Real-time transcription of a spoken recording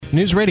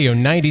News Radio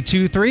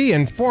 92.3,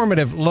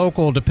 informative,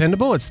 local,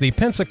 dependable. It's the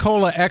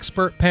Pensacola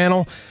Expert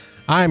Panel.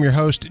 I am your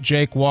host,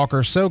 Jake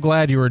Walker. So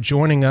glad you are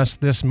joining us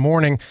this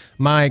morning.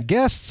 My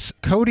guests,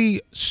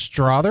 Cody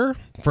Strother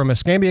from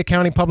Escambia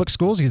County Public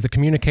Schools. He's the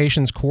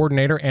communications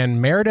coordinator,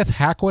 and Meredith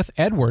Hackworth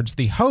Edwards,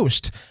 the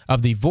host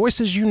of the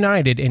Voices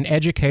United in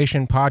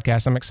Education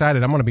podcast. I'm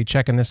excited. I'm going to be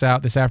checking this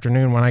out this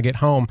afternoon when I get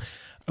home.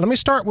 Let me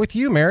start with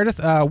you,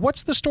 Meredith.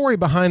 What's the story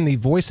behind the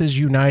Voices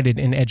United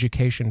in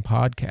Education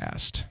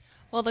podcast?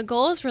 Well, the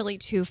goal is really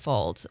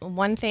twofold.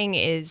 One thing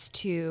is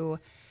to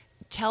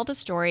tell the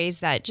stories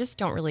that just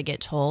don't really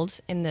get told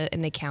in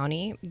the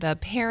county. The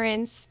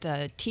parents,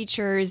 the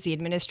teachers, the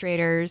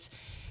administrators,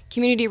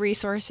 community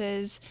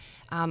resources,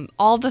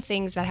 all the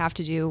things that have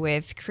to do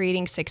with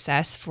creating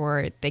success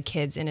for the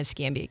kids in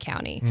Escambia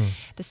County.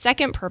 The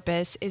second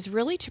purpose is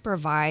really to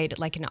provide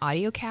like an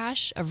audio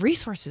cache of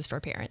resources for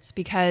parents,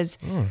 because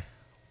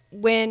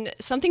when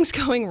something's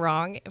going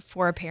wrong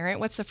for a parent,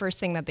 what's the first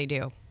thing that they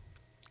do?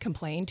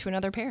 Complain to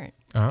another parent.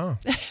 Oh.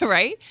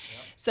 Right? Yep.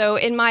 So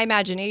in my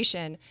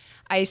imagination,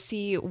 I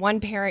see one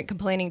parent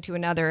complaining to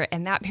another,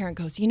 and that parent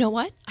goes, you know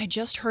what? I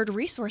just heard a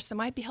resource that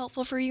might be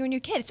helpful for you and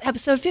your kid. It's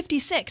episode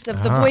 56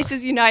 of the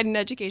Voices United in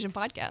Education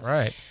podcast.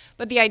 Right.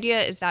 But the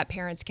idea is that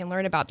parents can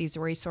learn about these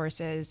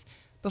resources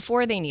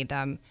before they need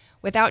them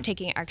without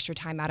taking extra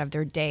time out of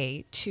their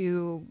day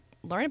to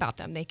learn about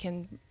them. They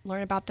can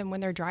learn about them when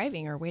they're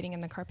driving or waiting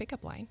in the car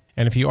pickup line.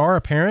 And if you are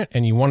a parent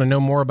and you want to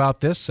know more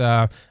about this,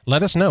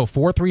 let us know,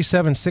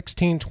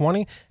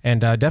 437-1620,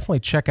 and definitely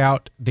check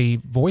out the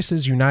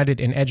Voices United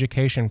in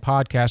Education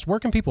podcast. Where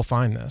can people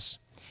find this?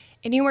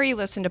 Anywhere you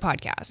listen to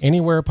podcasts.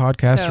 Anywhere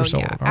podcasts are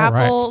sold. Yeah,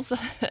 All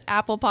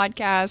Apple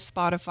Podcasts,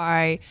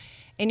 Spotify,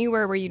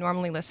 anywhere where you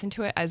normally listen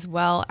to it, as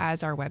well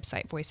as our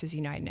website,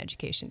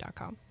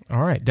 voicesunitededucation.com.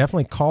 All right.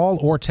 Definitely call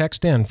or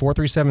text in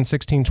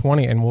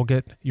 437-1620, and we'll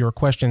get your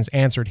questions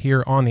answered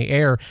here on the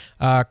air.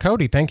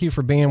 Cody, thank you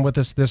for being with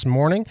us this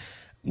morning.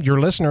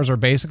 Your listeners are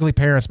basically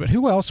parents, but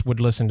who else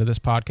would listen to this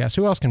podcast?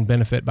 Who else can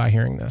benefit by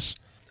hearing this?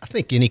 I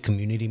think any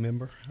community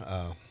member.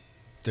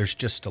 There's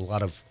just a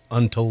lot of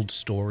untold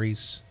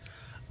stories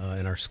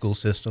in our school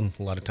system.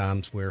 A lot of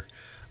times we're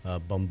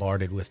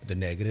bombarded with the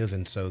negative,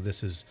 and so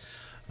this is,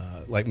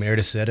 like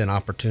Meredith said, an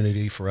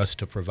opportunity for us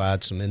to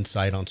provide some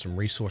insight on some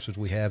resources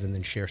we have, and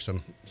then share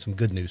some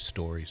good news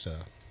stories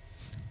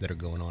that are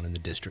going on in the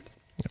district.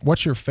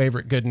 What's your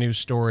favorite good news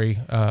story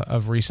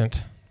of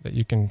recent that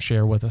you can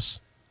share with us?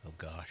 Oh,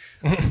 gosh.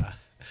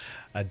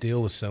 I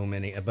deal with so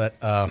many, but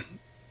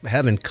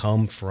having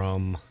come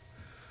from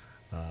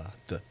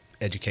the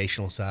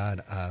educational side,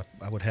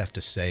 I would have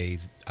to say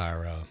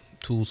our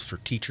Tools for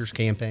Teachers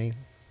campaign.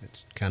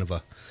 It's kind of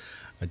a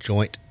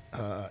joint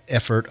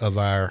effort of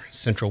our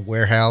central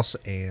warehouse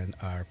and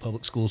our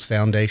Public Schools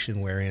Foundation,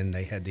 wherein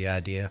they had the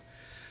idea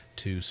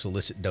to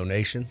solicit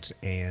donations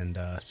and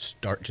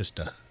start just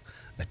a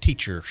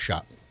teacher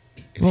shop,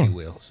 if you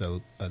will.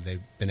 So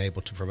they've been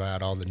able to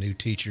provide all the new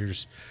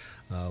teachers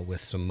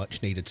with some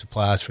much needed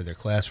supplies for their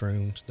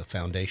classrooms. The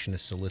foundation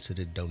has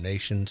solicited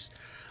donations,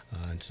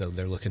 and so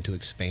they're looking to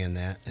expand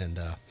that. And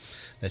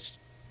I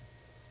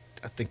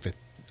think that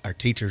our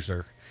teachers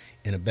are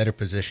in a better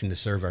position to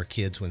serve our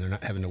kids when they're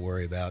not having to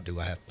worry about, do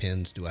I have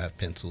pens, do I have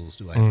pencils,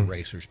 do I have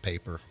erasers,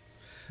 paper,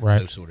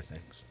 those sort of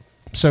things.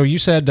 So you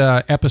said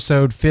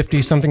episode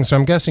 50-something, so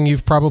I'm guessing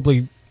you've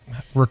probably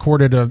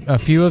recorded a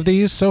few of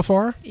these so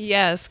far?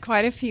 Yes,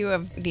 quite a few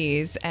of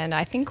these, and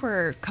I think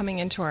we're coming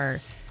into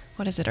our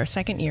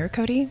second year,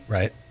 Cody?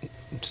 Right,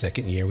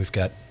 second year.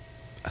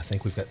 I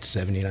think we've got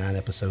 79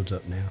 episodes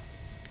up now,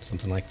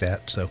 something like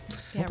that. So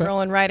yeah,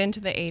 rolling right into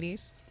the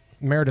 80s.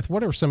 Meredith,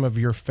 what are some of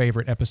your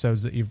favorite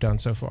episodes that you've done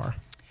so far?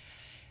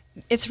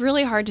 It's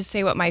really hard to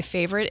say what my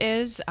favorite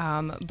is,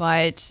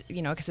 but,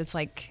 because it's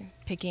like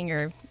picking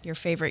your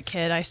favorite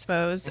kid, I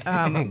suppose.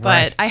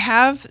 But I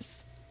have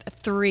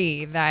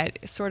 3 that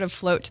sort of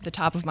float to the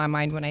top of my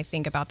mind when I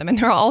think about them, and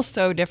they're all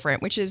so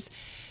different, which is,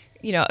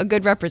 a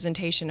good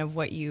representation of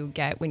what you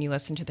get when you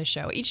listen to the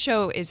show. Each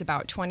show is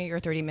about 20 or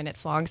 30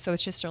 minutes long, so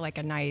it's just like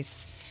a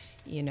nice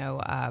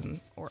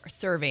or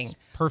serving. It's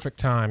perfect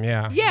time,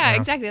 yeah. Yeah,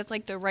 exactly. That's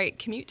like the right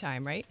commute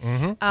time, right?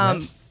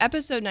 Mm-hmm. Yes.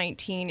 Episode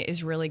 19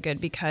 is really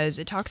good because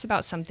it talks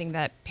about something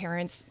that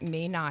parents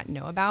may not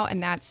know about,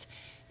 and that's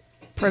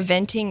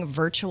preventing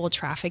virtual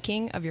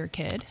trafficking of your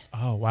kid.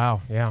 Oh, wow,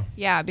 yeah.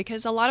 Yeah,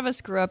 because a lot of us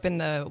grew up in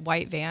the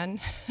white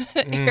van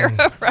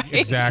era, right?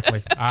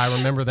 Exactly. I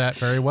remember that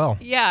very well.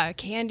 Yeah,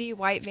 candy,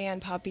 white van,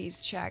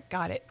 puppies, check,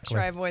 got it.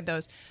 Try to avoid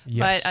those.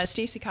 Yes. But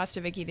Stacy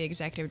Kostovicki, the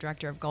executive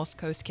director of Gulf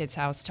Coast Kids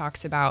House,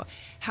 talks about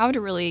how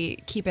to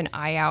really keep an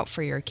eye out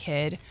for your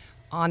kid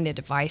on the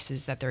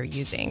devices that they're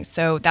using.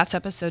 So that's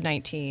episode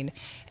 19.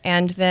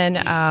 And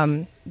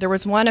then there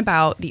was one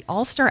about the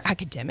All-Star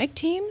Academic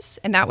Teams,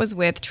 and that was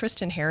with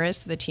Tristan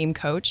Harris, the team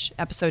coach,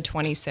 episode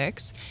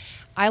 26.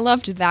 I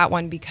loved that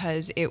one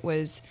because it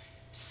was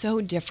so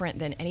different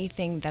than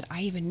anything that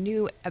I even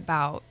knew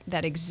about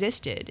that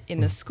existed in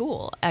the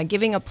school,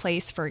 giving a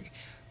place for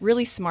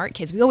really smart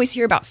kids. We always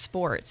hear about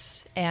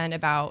sports and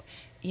about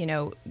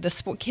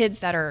the kids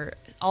that are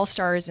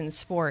all-stars in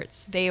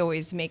sports, they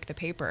always make the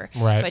paper.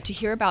 Right. But to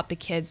hear about the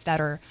kids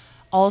that are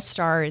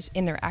all-stars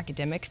in their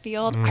academic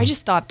field, I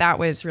just thought that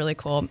was really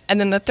cool. And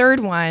then the third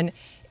one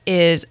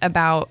is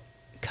about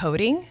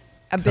coding,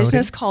 a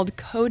business called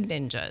Code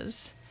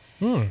Ninjas.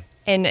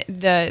 And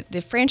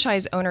the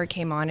franchise owner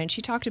came on and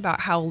she talked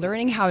about how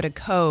learning how to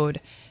code,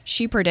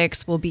 she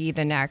predicts, will be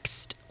the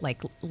next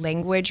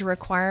language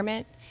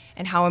requirement,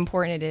 and how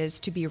important it is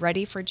to be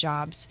ready for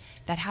jobs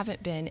that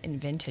haven't been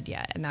invented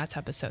yet. And that's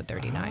episode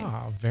 39.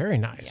 Oh, very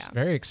nice. Yeah.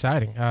 Very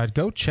exciting.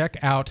 Go check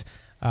out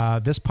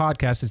this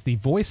podcast. It's the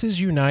Voices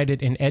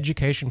United in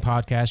Education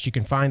podcast. You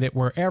can find it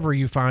wherever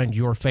you find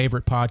your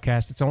favorite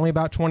podcast. It's only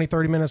about 20,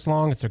 30 minutes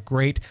long. It's a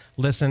great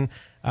listen.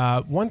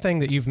 One thing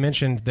that you've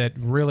mentioned that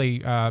really,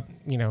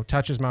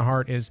 touches my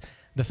heart is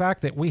the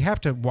fact that we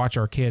have to watch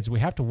our kids.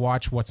 We have to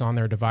watch what's on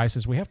their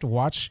devices. We have to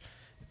watch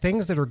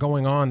things that are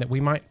going on that we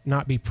might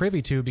not be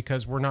privy to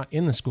because we're not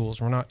in the schools.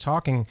 We're not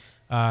talking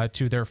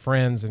to their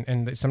friends,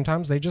 and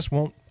sometimes they just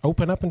won't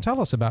open up and tell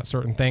us about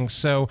certain things.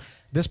 So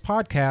this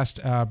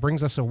podcast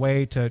brings us a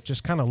way to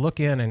just kind of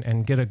look in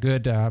and get a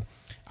good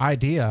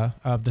idea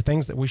of the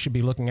things that we should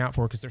be looking out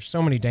for, because there's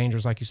so many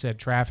dangers, like you said,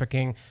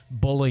 trafficking,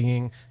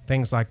 bullying,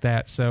 things like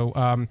that.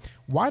 So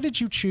why did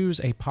you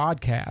choose a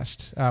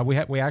podcast?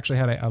 We actually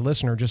had a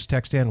listener just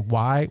text in,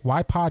 why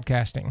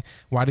podcasting?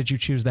 Why did you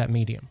choose that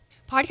medium?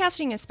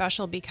 Podcasting is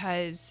special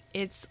because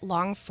it's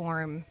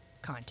long-form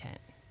content,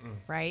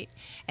 right?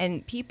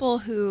 And people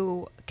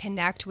who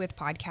connect with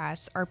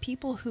podcasts are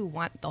people who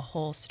want the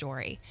whole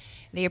story.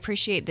 They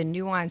appreciate the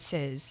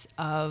nuances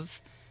of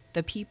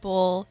the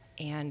people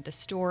and the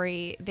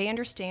story. They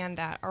understand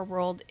that our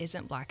world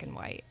isn't black and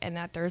white and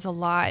that there's a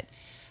lot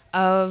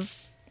of,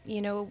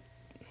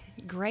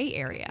 gray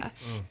area,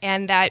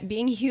 and that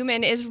being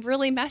human is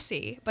really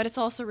messy, but it's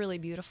also really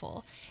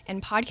beautiful.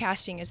 And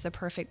podcasting is the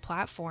perfect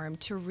platform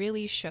to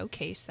really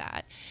showcase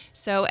that.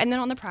 So, and then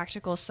on the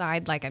practical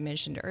side, like I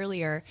mentioned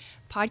earlier,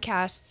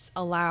 podcasts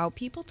allow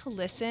people to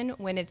listen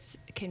when it's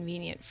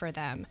convenient for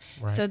them.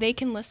 Right. So they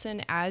can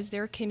listen as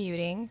they're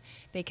commuting,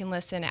 they can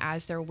listen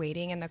as they're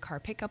waiting in the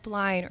car pickup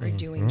line or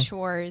doing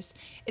chores.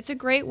 It's a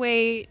great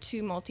way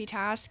to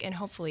multitask, and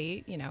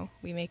hopefully,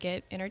 we make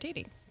it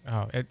entertaining.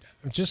 Oh,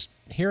 just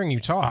hearing you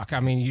talk. I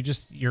mean,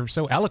 you're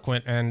so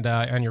eloquent,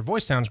 and your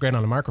voice sounds great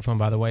on the microphone,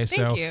 by the way.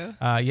 Thank you.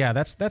 Yeah,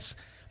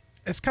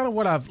 it's kind of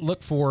what I've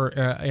looked for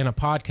in a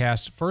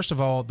podcast. First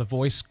of all, the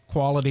voice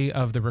quality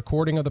of the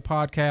recording of the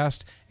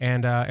podcast,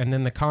 and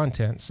then the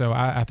content. So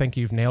I think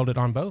you've nailed it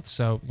on both.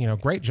 So,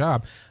 great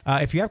job.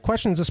 If you have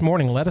questions this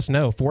morning, let us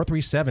know.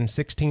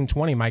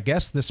 437-1620. My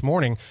guest this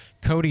morning,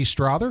 Cody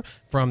Strother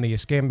from the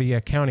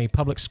Escambia County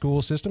Public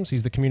School Systems.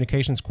 He's the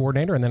communications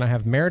coordinator. And then I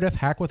have Meredith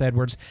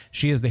Hackworth-Edwards.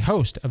 She is the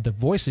host of the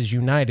Voices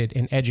United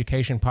in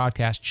Education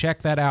podcast.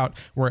 Check that out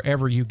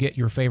wherever you get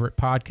your favorite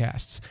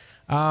podcasts.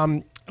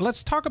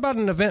 Let's talk about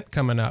an event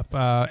coming up.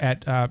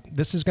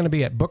 This is going to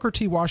be at Booker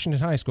T.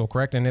 Washington High School,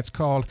 correct? And it's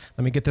called,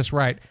 let me get this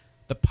right,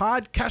 the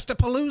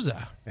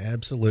Podcastapalooza.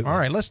 Absolutely. All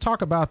right, let's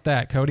talk about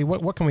that, Cody.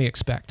 What can we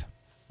expect?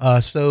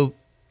 So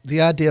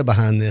the idea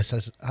behind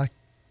this, I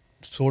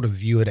sort of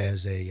view it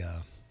as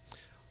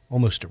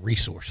almost a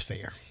resource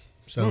fair.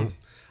 So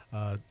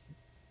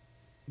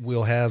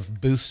we'll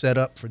have booths set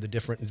up for the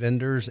different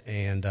vendors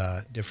and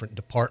different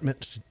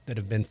departments that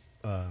have been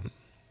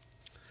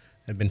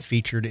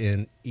featured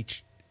in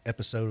each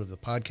episode of the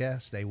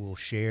podcast. They will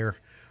share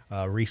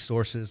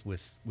resources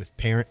with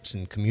parents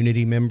and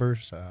community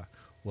members.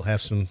 We'll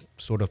have some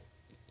sort of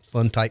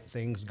fun type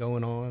things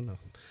going on.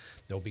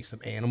 There'll be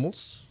some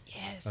animals.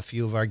 Yes. A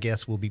few of our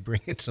guests will be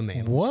bringing some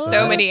animals. What?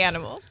 So many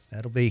animals.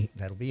 That'll be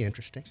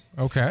interesting.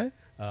 Okay.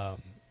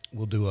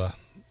 We'll do a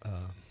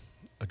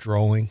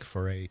drawing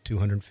for a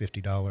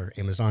 $250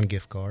 Amazon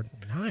gift card.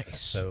 Nice.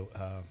 So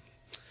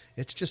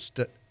it's just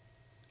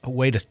a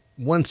way to,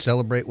 one,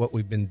 celebrate what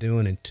we've been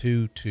doing, and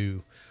two,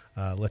 to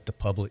let the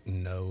public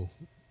know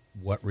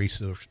what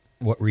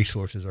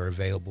resources are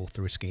available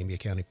through Escambia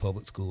County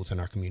Public Schools and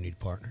our community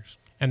partners.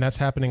 And that's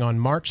happening on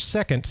March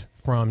 2nd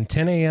from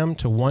 10 a.m.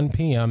 to 1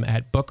 p.m.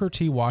 at Booker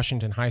T.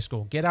 Washington High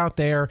School. Get out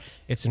there.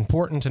 It's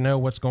important to know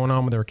what's going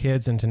on with our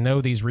kids and to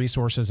know these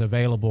resources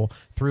available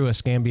through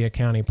Escambia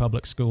County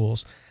Public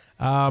Schools.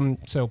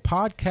 So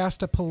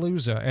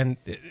Podcastapalooza. And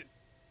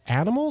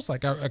animals?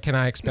 Can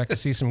I expect to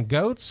see some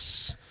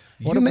goats?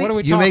 What are we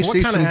talking? You may what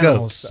see kind some of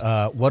animals?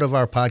 goats. One of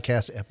our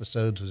podcast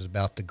episodes was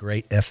about the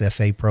great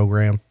FFA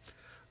program,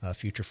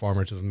 Future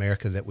Farmers of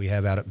America, that we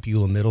have out at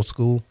Beulah Middle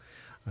School.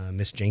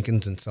 Miss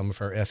Jenkins and some of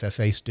her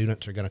FFA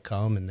students are going to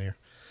come, and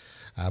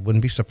I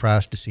wouldn't be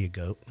surprised to see a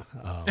goat.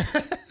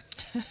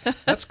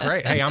 That's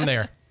great. Hey, I'm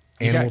there.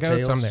 You Animal got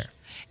goats, Tales. I'm there.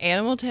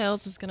 Animal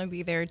Tales is going to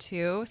be there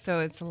too. So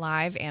it's a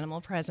live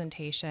animal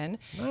presentation.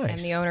 Nice. And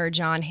the owner,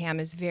 John Hamm,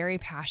 is very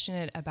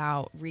passionate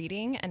about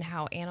reading and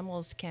how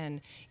animals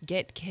can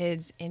get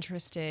kids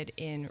interested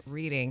in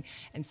reading.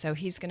 And so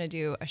he's going to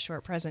do a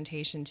short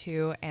presentation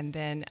too. And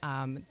then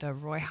the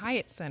Roy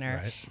Hyatt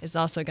Center is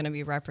also going to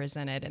be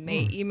represented. And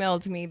they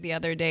emailed me the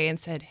other day and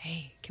said,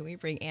 hey, can we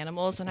bring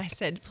animals? And I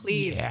said,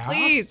 please,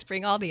 please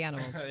bring all the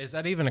animals. Is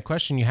that even a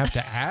question you have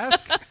to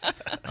ask?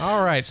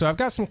 All right, so I've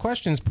got some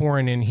questions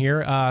pouring in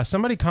here.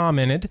 Somebody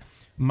commented,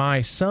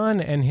 my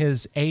son and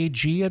his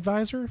AG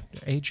advisor,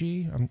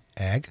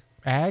 Ag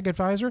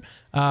advisor,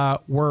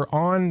 were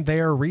on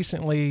there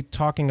recently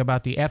talking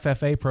about the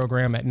FFA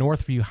program at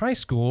Northview High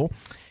School,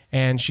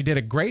 and she did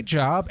a great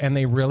job, and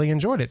they really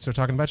enjoyed it. So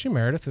talking about you,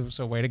 Meredith, it was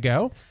a way to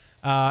go.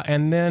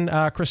 And then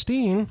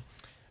Christine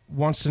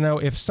wants to know,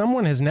 if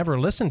someone has never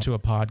listened to a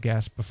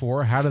podcast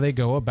before, how do they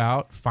go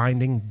about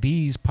finding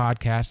these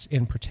podcasts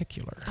in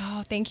particular?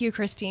 Oh, thank you,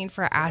 Christine,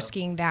 for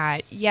asking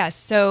that. Yes,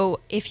 so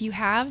if you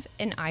have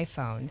an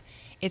iPhone,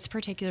 it's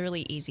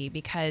particularly easy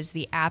because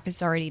the app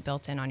is already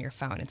built in on your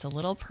phone. It's a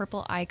little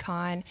purple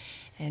icon,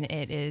 and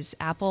it is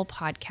Apple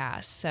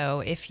Podcasts. So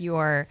if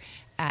your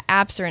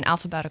apps are in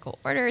alphabetical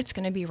order, it's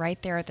going to be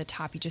right there at the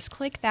top. You just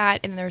click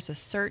that, and there's a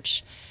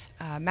search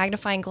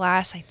magnifying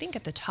glass, I think,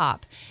 at the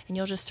top, and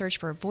you'll just search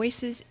for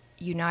Voices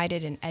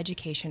United in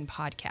Education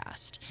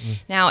podcast.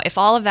 Now, if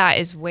all of that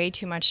is way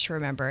too much to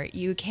remember,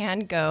 you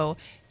can go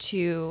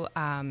to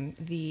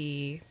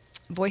the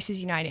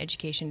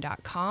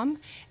voicesunitededucation.com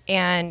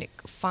and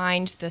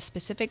find the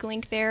specific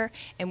link there.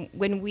 And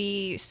when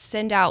we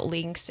send out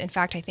links, in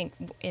fact, I think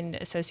in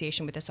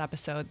association with this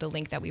episode, the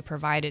link that we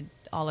provided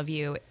all of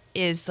you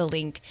is the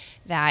link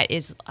that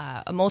is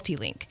a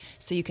multi-link.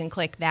 So you can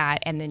click that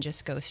and then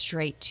just go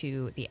straight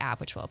to the app,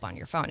 which will up on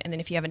your phone. And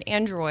then if you have an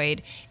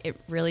Android, it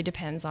really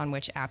depends on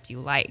which app you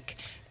like.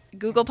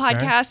 Google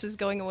Podcasts is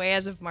going away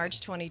as of March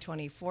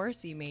 2024,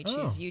 so you may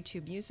choose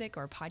YouTube Music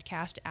or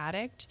Podcast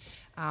Addict.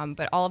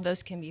 But all of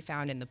those can be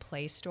found in the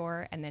Play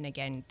Store. And then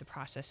again, the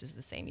process is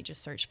the same. You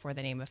just search for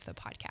the name of the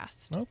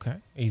podcast. Okay,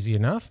 easy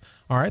enough.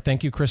 All right,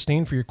 thank you,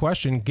 Christine, for your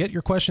question. Get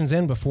your questions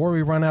in before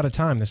we run out of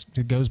time. This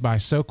goes by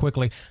so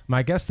quickly.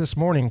 My guests this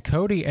morning,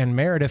 Cody and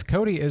Meredith.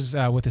 Cody is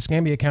with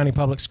Escambia County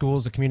Public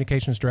Schools, the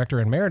communications director,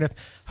 and Meredith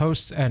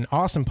hosts an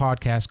awesome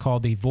podcast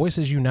called the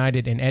Voices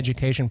United in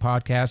Education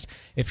podcast.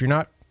 If you're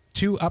not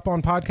too up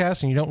on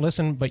podcasts and you don't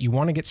listen, but you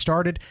want to get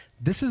started,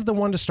 this is the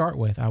one to start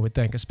with, I would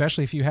think,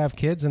 especially if you have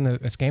kids in the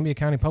Escambia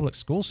County Public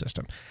School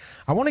system.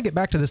 I want to get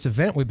back to this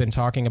event we've been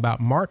talking about,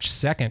 March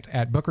 2nd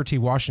at Booker T.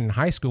 Washington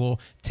High School,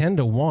 10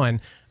 to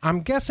 1. I'm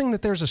guessing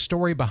that there's a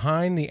story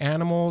behind the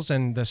animals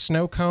and the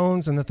snow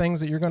cones and the things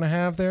that you're going to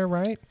have there,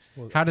 right?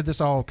 How did this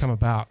all come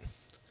about?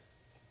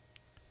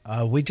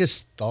 We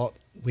just thought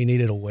we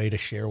needed a way to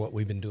share what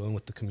we've been doing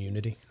with the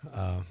community.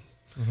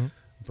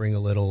 Bring a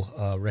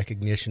little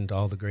recognition to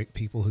all the great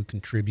people who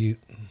contribute.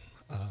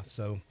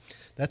 So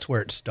that's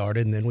where it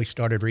started. And then we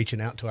started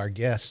reaching out to our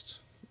guests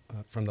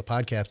from the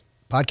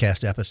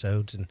podcast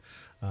episodes and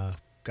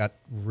got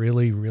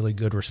really, really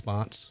good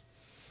response.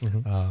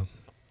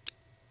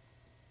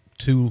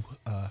 Two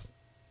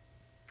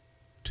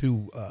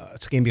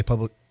Escambia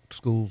Public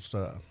Schools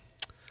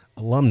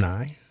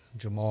alumni,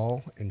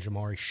 Jamal and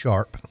Jamari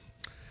Sharp,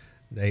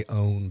 they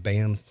own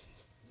Band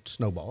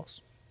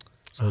Snowballs.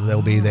 So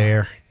they'll be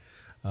there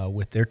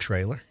with their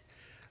trailer.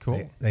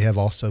 Cool. They have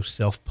also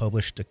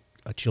self-published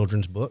a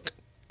children's book,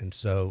 and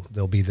so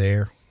they'll be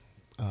there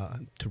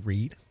to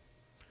read.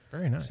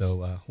 Very nice.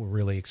 So we're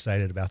really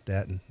excited about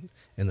that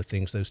and the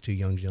things those two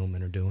young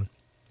gentlemen are doing.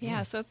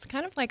 Yeah, so it's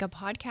kind of like a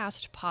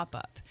podcast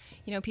pop-up.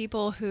 You know,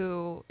 people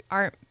who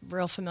aren't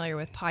real familiar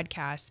with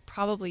podcasts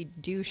probably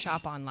do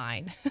shop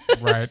online.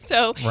 Right.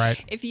 So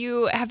if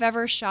you have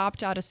ever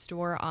shopped at a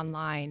store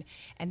online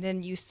and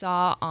then you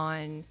saw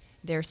on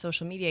their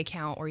social media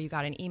account or you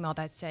got an email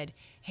that said,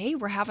 hey,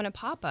 we're having a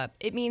pop-up,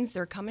 it means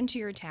they're coming to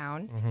your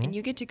town and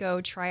you get to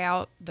go try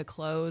out the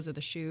clothes or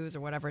the shoes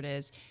or whatever it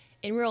is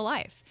in real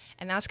life.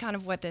 And that's kind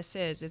of what this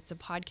is. It's a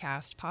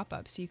podcast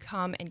pop-up. So you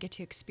come and get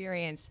to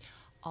experience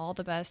all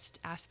the best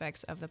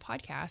aspects of the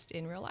podcast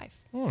in real life.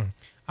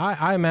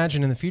 I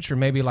imagine in the future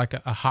maybe like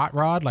a hot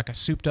rod, like a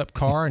souped up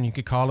car, and you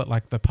could call it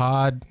like the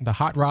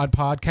hot rod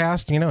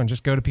podcast, and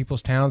just go to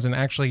people's towns and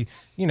actually,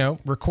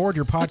 record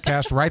your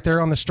podcast right there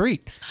on the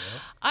street.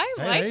 I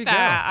like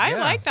that. I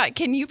like that.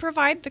 Can you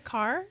provide the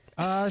car?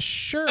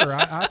 Sure.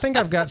 I think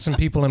I've got some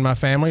people in my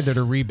family that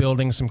are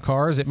rebuilding some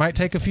cars. It might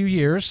take a few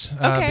years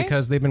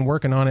because they've been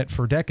working on it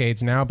for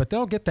decades now, but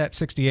they'll get that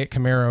 68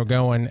 Camaro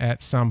going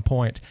at some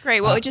point.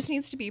 Great. Well, it just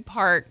needs to be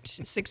parked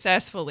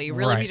successfully.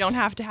 Really, Right. you don't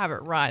have to have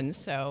it run.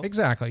 So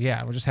Exactly.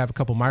 Yeah. We'll just have a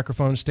couple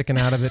microphones sticking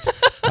out of it.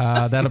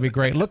 That'll be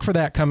great. Look for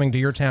that coming to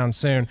your town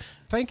soon.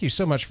 Thank you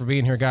so much for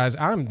being here, guys.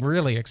 I'm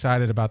really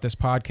excited about this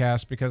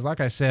podcast because,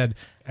 like I said,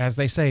 as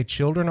they say,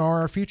 children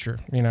are our future.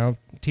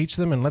 Teach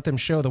them and let them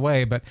show the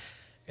way. But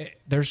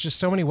there's just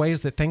so many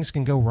ways that things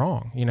can go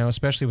wrong,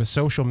 especially with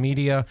social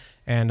media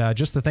and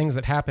just the things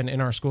that happen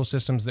in our school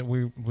systems that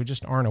we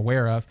just aren't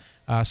aware of.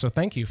 So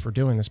thank you for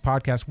doing this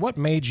podcast. What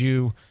made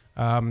you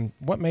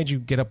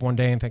get up one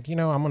day and think, I'm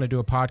going to do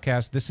a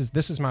podcast.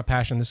 This is my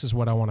passion. This is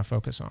what I want to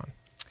focus on.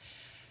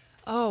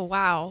 Oh,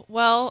 wow.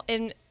 Well,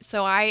 and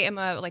so I am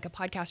a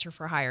podcaster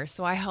for hire.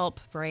 So I help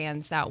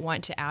brands that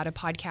want to add a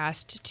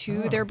podcast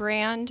to their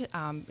brand,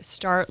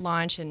 start,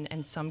 launch, and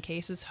in some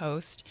cases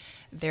host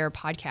their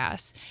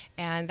podcasts.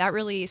 And that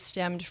really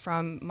stemmed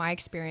from my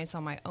experience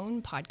on my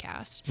own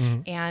podcast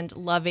and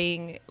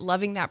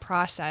loving that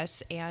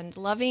process and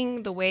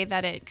loving the way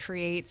that it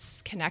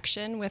creates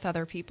connection with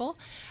other people.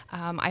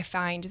 I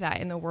find that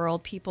in the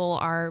world, people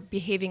are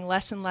behaving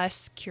less and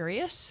less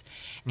curious,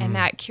 and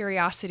that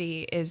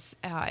curiosity is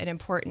an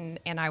important,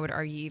 and I would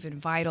argue even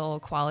vital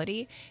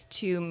quality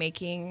to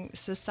making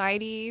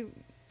society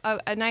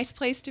a nice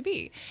place to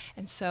be.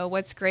 And so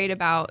what's great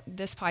about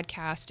this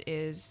podcast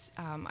is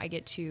I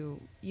get to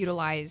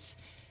utilize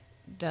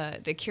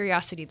the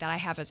curiosity that I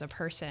have as a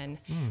person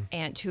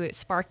and to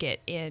spark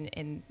it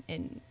in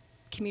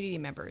community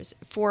members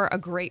for a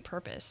great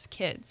purpose,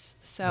 kids.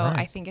 So Right.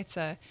 I think it's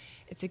a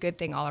good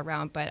thing all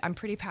around, but I'm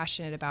pretty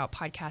passionate about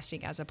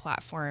podcasting as a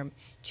platform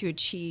to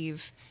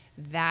achieve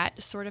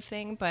that sort of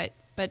thing. But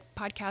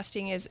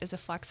podcasting is a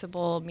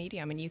flexible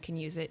medium, and you can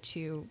use it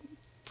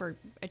for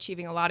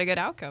achieving a lot of good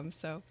outcomes.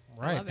 So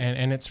I Right. love it.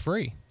 And it's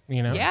free,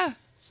 Yeah.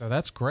 So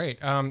that's great.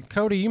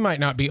 Cody, you might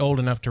not be old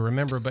enough to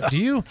remember, but do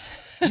you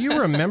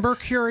remember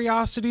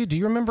curiosity? Do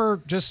you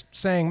remember just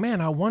saying, man,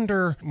 I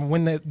wonder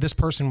when this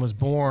person was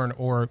born,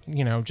 or,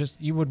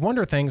 just you would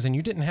wonder things and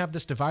you didn't have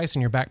this device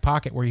in your back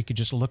pocket where you could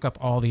just look up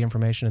all the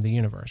information of the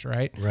universe,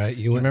 right? Right.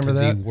 You went remember to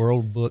that? the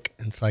World Book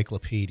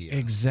Encyclopedia.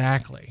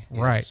 Exactly. Yes,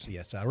 Right.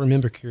 Yes, I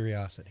remember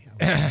curiosity. I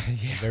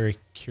was Yeah. a very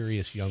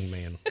curious young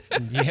man.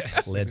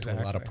 Yes. Led to a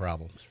lot of exactly.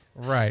 problems.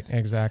 Right,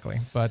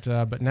 exactly. But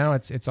now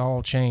it's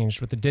all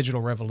changed with the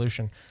digital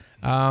revolution.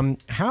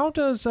 How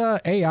does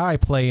AI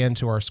play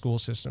into our school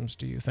systems,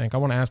 do you think? I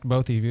want to ask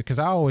both of you, because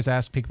I always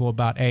ask people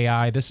about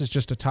AI. This is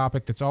just a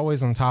topic that's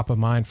always on top of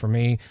mind for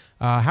me.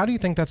 How do you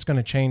think that's going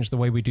to change the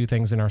way we do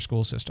things in our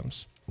school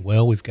systems?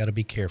 Well, we've got to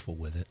be careful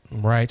with it.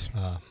 Right.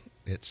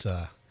 It's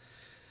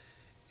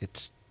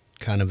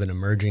kind of an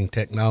emerging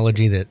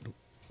technology that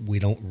we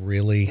don't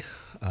really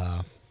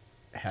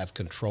have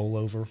control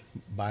over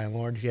by and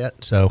large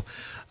yet. So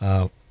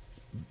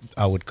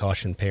I would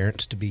caution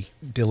parents to be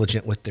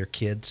diligent with their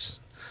kids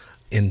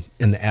in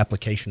the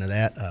application of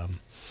that.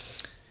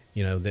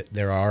 That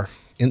there are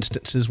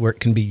instances where it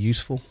can be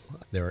useful.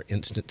 There are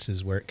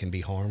instances where it can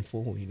be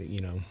harmful.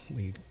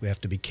 We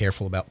have to be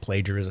careful about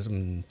plagiarism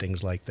and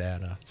things like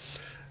that.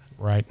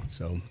 Right.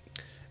 So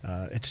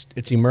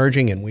it's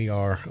emerging, and we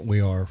are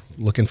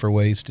looking for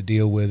ways to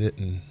deal with it,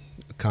 and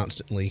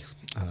constantly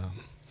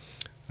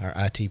our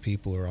IT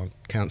people are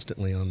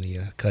constantly on the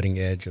cutting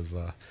edge of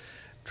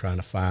trying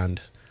to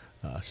find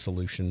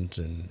solutions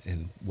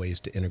and ways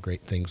to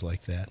integrate things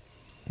like that.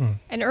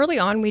 And early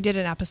on, we did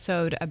an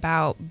episode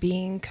about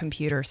being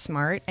computer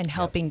smart and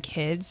helping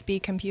kids be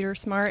computer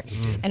smart.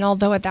 And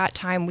although at that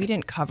time we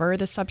didn't cover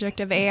the subject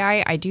of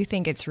AI, I do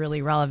think it's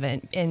really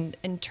relevant in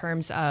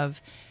terms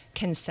of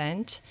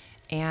consent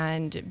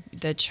and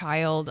the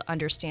child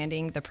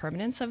understanding the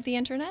permanence of the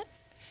internet.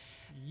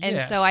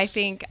 And so I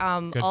think,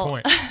 Good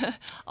point.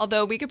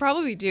 although we could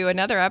probably do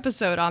another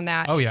episode on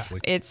that. Oh, yeah.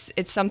 It's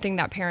something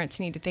that parents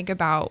need to think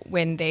about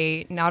when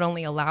they not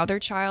only allow their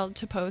child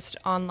to post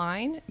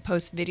online,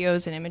 post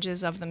videos and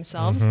images of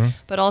themselves,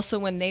 but also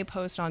when they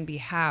post on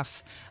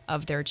behalf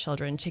of their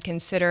children, to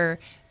consider,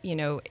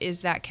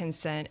 is that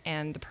consent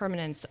and the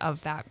permanence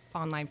of that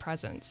online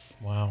presence.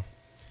 Wow.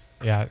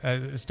 Yeah,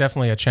 it's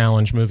definitely a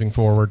challenge moving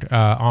forward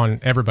on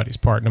everybody's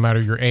part, no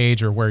matter your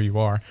age or where you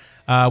are.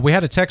 We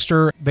had a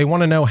texter. They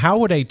want to know, how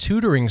would a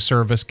tutoring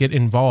service get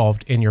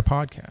involved in your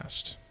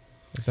podcast?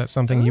 Is that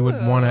something you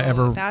would want to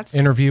ever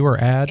interview or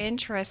add?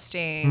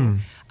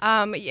 Interesting.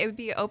 It would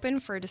be open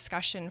for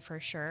discussion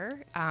for sure.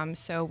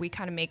 So we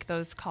kind of make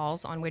those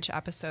calls on which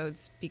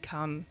episodes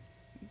become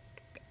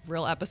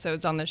real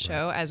episodes on the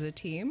show as a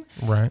team.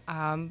 Right.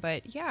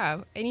 But yeah,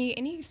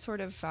 any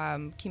sort of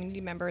community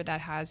member that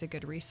has a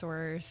good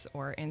resource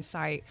or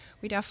insight,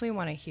 we definitely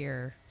want to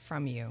hear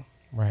from you.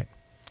 Right.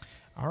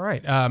 All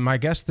right. My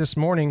guest this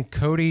morning,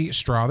 Cody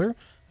Strother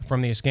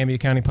from the Escambia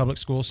County Public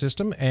School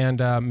System, and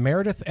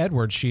Meredith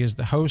Edwards. She is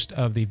the host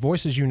of the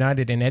Voices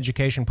United in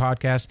Education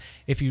podcast.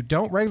 If you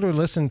don't regularly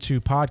listen to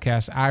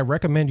podcasts, I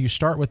recommend you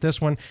start with this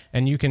one,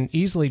 and you can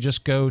easily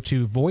just go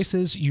to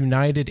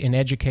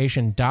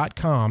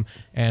voicesunitedineducation.com,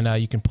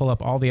 and you can pull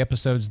up all the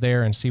episodes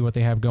there and see what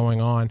they have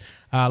going on.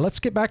 Let's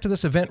get back to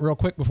this event real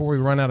quick before we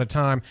run out of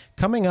time.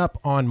 Coming up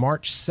on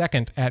March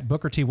 2nd at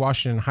Booker T.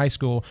 Washington High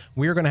School,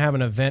 we are going to have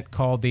an event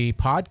called the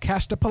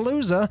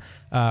Podcastapalooza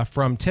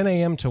from 10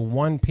 a.m. to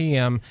 1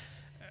 p.m.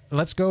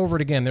 Let's go over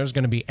it again. There's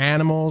going to be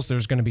animals.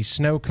 There's going to be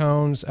snow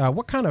cones.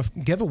 What kind of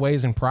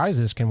giveaways and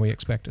prizes can we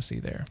expect to see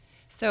there?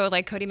 So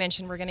like Cody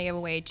mentioned, we're going to give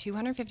away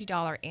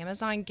 $250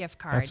 Amazon gift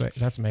card.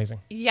 That's amazing.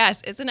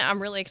 Yes, isn't it? I'm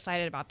really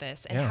excited about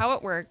this. And Yeah. how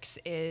it works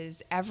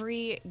is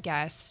every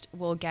guest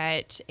will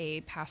get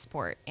a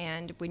passport.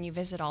 And when you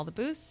visit all the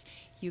booths,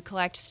 you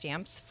collect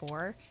stamps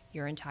for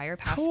your entire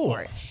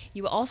passport. Cool.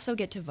 You also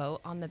get to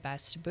vote on the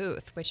best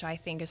booth, which I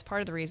think is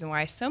part of the reason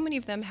why so many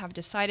of them have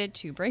decided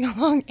to bring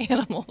along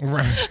animals.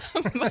 Right.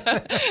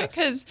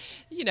 Because,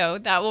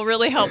 that will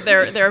really help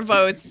their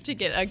votes to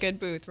get a good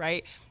booth,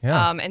 right?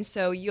 Yeah. And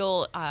so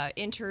you'll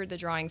enter the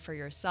drawing for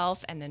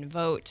yourself and then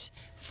vote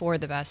for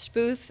the best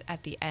booth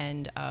at the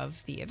end of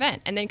the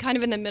event. And then kind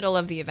of in the middle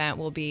of the event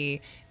will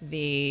be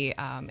the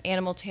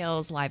Animal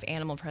Tales live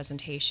animal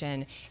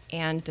presentation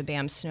and the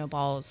BAM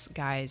Snowballs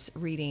guys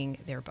reading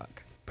their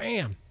book.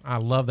 Bam. I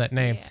love that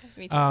name. Yeah,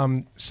 me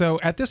too. So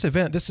at this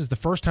event, this is the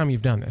first time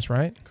you've done this,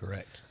 right?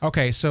 Correct.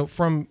 Okay, so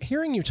from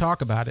hearing you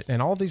talk about it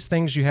and all these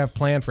things you have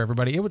planned for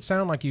everybody, it would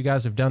sound like you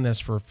guys have done this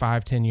for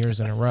 5-10 years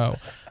in a row.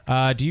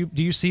 Do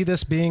you see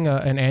this being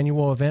an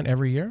annual event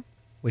every year?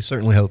 We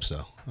certainly hope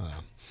so.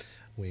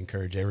 We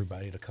encourage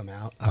everybody to come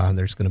out.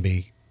 There's going to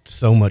be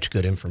so much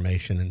good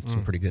information and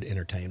some pretty good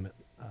entertainment.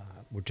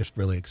 We're just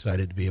really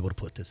excited to be able to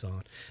put this on.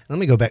 And let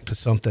me go back to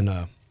something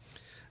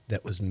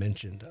that was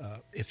mentioned.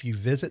 If you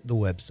visit the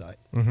website,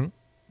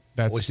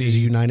 That's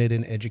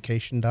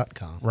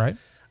voicesunitededucation.com, right.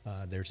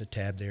 There's a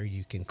tab there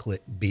you can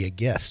click Be a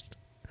Guest.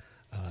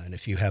 And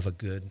if you have a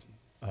good,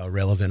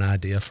 relevant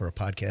idea for a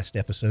podcast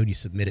episode, you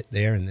submit it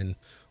there, and then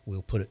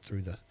we'll put it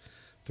through the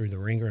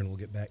ringer, and we'll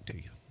get back to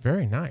you.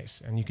 Very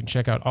nice. And you can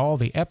check out all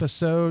the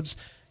episodes,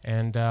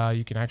 and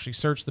you can actually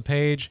search the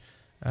page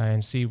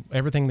and see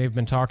everything they've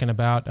been talking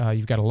about.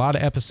 You've got a lot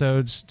of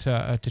episodes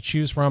to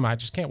choose from. I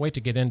just can't wait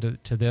to get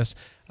into this.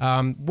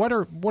 What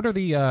are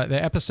the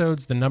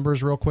episodes, the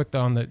numbers real quick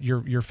on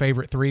your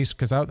favorite three?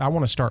 Because I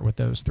want to start with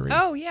those three.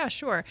 Oh, yeah,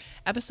 sure.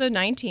 Episode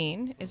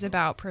 19 is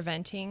about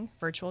preventing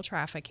virtual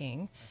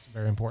trafficking. That's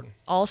very important.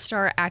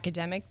 All-Star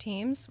Academic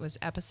Teams was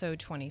episode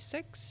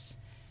 26.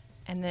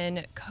 And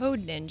then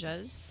Code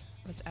Ninjas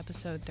was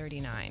episode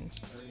 39.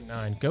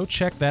 39. Go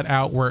check that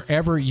out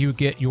wherever you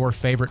get your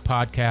favorite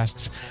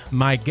podcasts.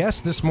 My guests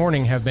this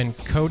morning have been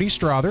Cody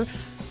Strother,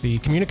 the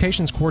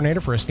communications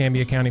coordinator for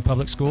Escambia County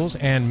Public Schools,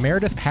 and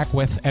Meredith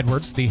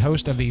Hackworth-Edwards, the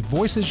host of the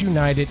Voices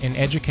United in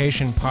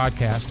Education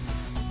podcast.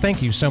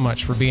 Thank you so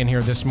much for being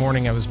here this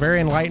morning. It was very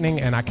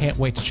enlightening, and I can't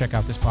wait to check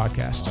out this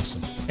podcast.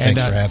 Awesome.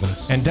 Thanks for having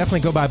us. And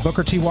definitely go by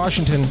Booker T.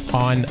 Washington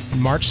on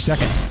March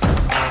 2nd.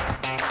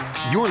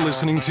 You're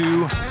listening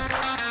to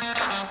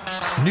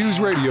News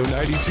Radio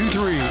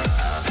 92.3,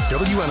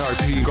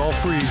 WNRP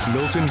Gulf Breeze,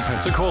 Milton,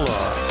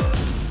 Pensacola.